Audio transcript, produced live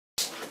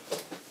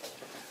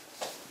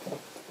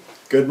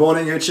Good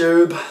morning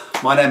YouTube,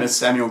 my name is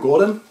Samuel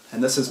Gordon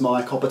and this is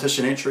my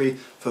competition entry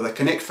for the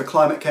Connect for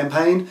Climate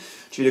campaign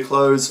due to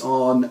close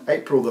on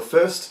April the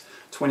 1st,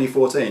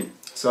 2014.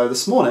 So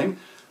this morning,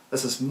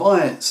 this is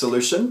my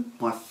solution,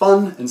 my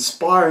fun,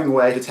 inspiring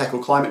way to tackle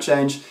climate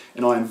change,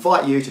 and I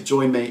invite you to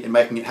join me in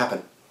making it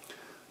happen.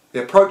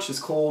 The approach is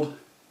called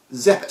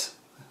ZEP,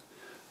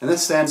 and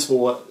this stands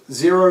for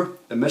Zero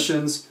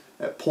Emissions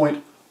at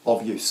Point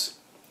of Use.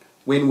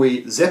 When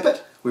we ZEP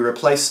it, we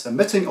replace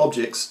emitting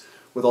objects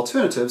with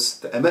alternatives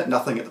that emit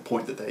nothing at the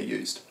point that they're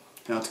used.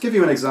 Now, to give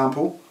you an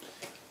example,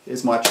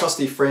 here's my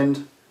trusty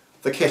friend,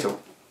 the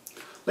kettle.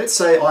 Let's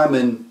say I'm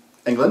in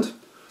England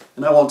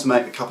and I want to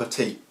make a cup of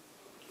tea,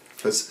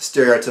 because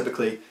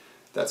stereotypically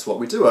that's what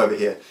we do over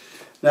here.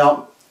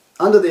 Now,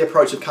 under the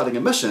approach of cutting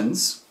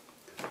emissions,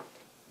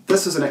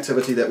 this is an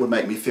activity that would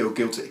make me feel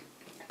guilty,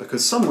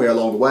 because somewhere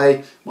along the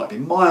way, might be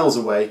miles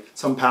away,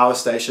 some power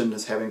station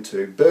is having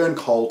to burn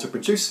coal to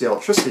produce the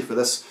electricity for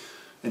this,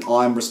 and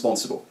I'm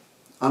responsible,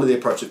 under the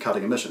approach of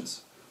cutting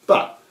emissions.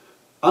 But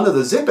under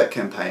the ZEP it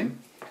campaign,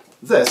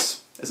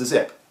 this is a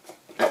ZEP.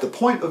 At the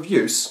point of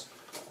use,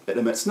 it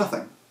emits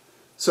nothing.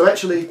 So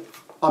actually,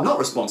 I'm not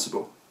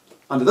responsible.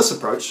 Under this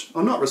approach,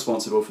 I'm not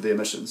responsible for the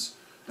emissions,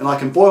 and I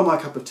can boil my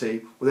cup of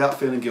tea without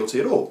feeling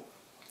guilty at all.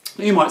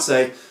 Now you might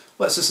say,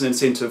 well, it's just an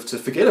incentive to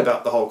forget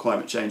about the whole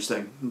climate change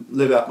thing,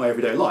 live out my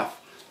everyday life.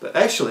 But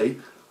actually,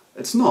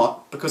 it's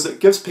not, because it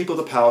gives people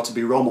the power to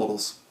be role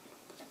models.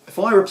 If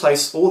I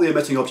replace all the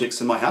emitting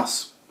objects in my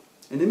house,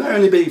 and there may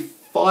only be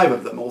 5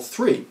 of them, or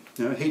 3,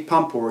 a heat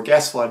pump or a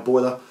gas-fired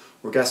boiler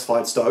or a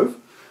gas-fired stove,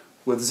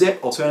 with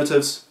ZEP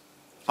alternatives,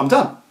 I'm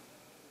done.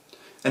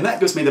 And that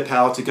gives me the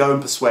power to go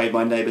and persuade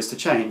my neighbours to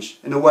change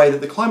in a way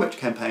that the climate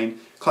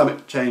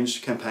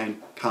change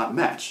campaign can't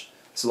match.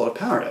 There's a lot of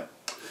power in it.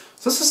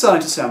 So this is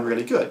starting to sound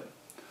really good.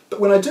 But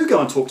when I do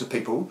go and talk to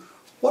people,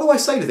 what do I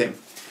say to them?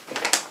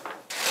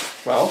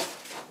 Well,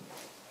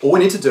 all we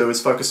need to do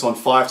is focus on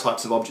 5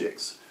 types of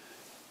objects.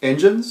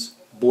 Engines,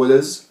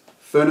 boilers,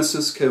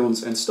 furnaces,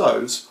 kilns and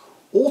stoves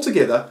all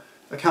together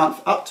account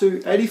for up to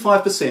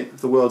 85% of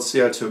the world's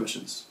CO2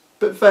 emissions.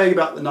 A bit vague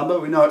about the number,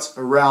 we know it's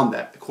around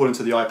that according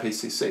to the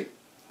IPCC.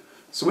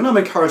 So when I'm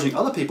encouraging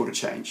other people to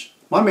change,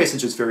 my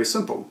message is very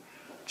simple.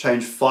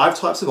 Change 5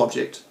 types of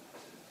object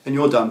and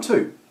you're done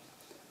too.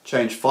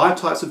 Change 5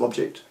 types of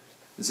object,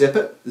 ZEP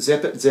it,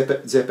 ZEP it, ZEP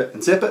it, ZEP it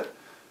and ZEP it,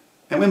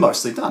 and we're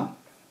mostly done.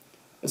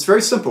 It's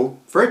very simple,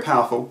 very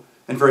powerful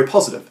and very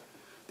positive.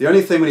 The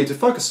only thing we need to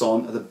focus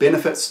on are the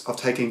benefits of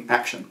taking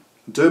action.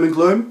 Doom and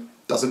gloom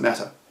doesn't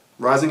matter.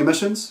 Rising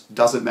emissions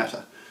doesn't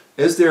matter.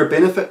 Is there a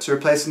benefit to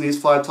replacing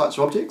these 5 types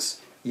of objects?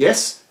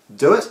 Yes,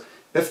 do it.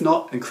 If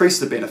not, increase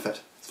the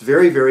benefit. It's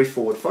very, very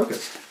forward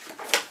focused.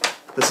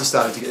 This is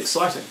starting to get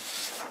exciting.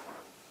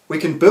 We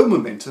can build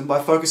momentum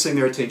by focusing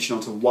their attention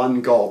onto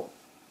one goal.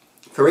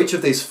 For each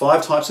of these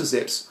 5 types of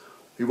ZEPs,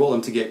 we want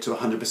them to get to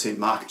 100%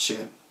 market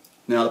share.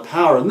 Now the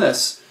power in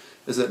this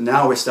is that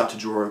now we start to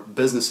draw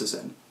businesses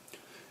in.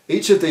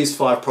 Each of these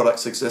 5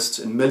 products exists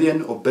in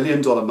million or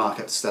billion-dollar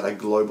markets that are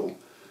global.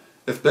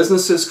 If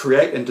businesses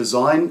create and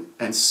design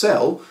and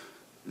sell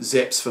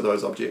ZEPs for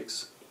those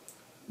objects,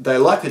 they're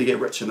likely to get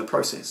rich in the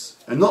process.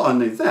 And not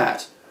only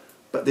that,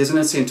 but there's an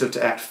incentive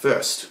to act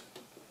first.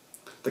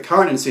 The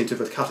current incentive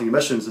with cutting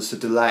emissions is to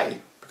delay,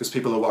 because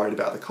people are worried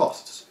about the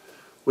costs.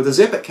 With the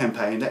ZEP it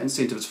campaign, that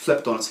incentive is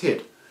flipped on its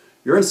head.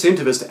 Your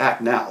incentive is to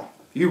act now.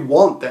 You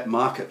want that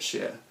market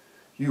share.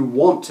 You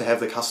want to have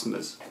the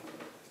customers.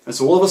 And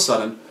so all of a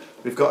sudden,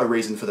 we've got a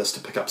reason for this to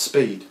pick up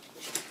speed.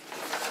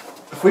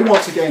 If we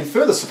want to gain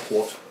further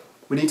support,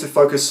 we need to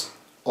focus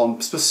on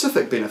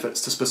specific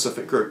benefits to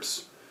specific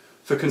groups.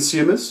 For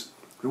consumers,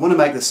 we want to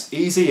make this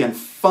easy and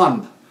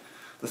fun.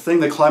 The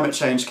thing the climate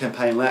change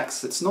campaign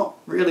lacks, it's not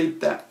really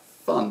that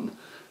fun.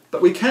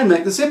 But we can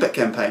make the ZEP it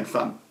campaign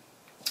fun.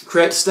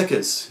 Create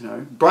stickers,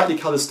 brightly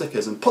coloured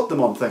stickers, and put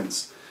them on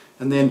things.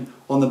 And then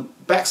on the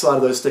back side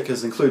of those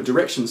stickers include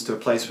directions to a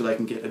place where they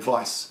can get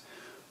advice.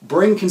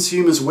 Bring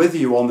consumers with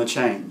you on the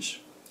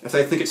change. If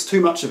they think it's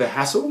too much of a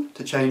hassle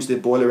to change their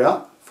boiler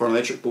out for an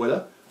electric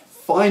boiler,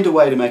 find a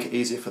way to make it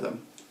easier for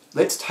them.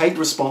 Let's take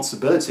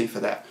responsibility for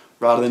that,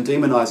 rather than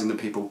demonising the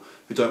people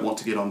who don't want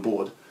to get on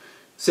board.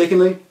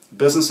 Secondly,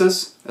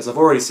 businesses, as I've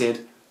already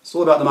said, it's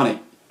all about the money.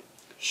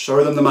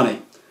 Show them the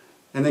money.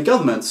 And their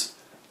governments,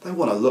 they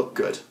want to look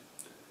good.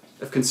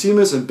 If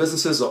consumers and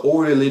businesses are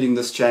already leading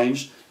this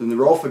change, then the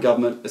role for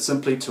government is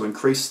simply to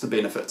increase the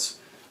benefits.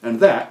 And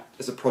that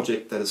is a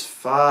project that is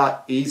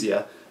far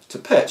easier to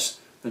pitch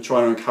than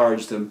trying to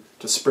encourage them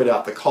to spread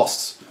out the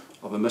costs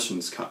of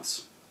emissions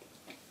cuts.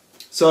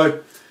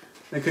 So,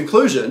 in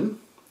conclusion,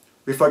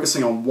 we're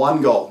focusing on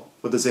one goal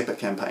with the ZEP it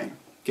campaign.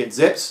 Get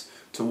ZEPs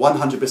to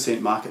 100%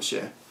 market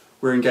share.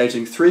 We're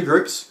engaging 3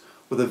 groups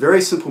with a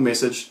very simple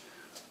message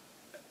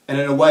and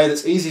in a way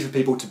that's easy for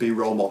people to be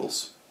role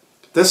models.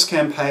 This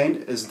campaign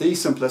is the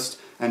simplest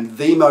and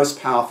the most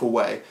powerful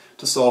way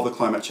to solve the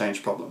climate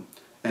change problem.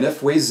 And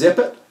if we ZEP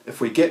it, if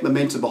we get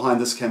momentum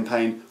behind this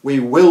campaign, we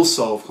will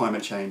solve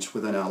climate change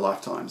within our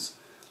lifetimes.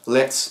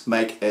 Let's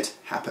make it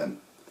happen.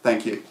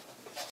 Thank you.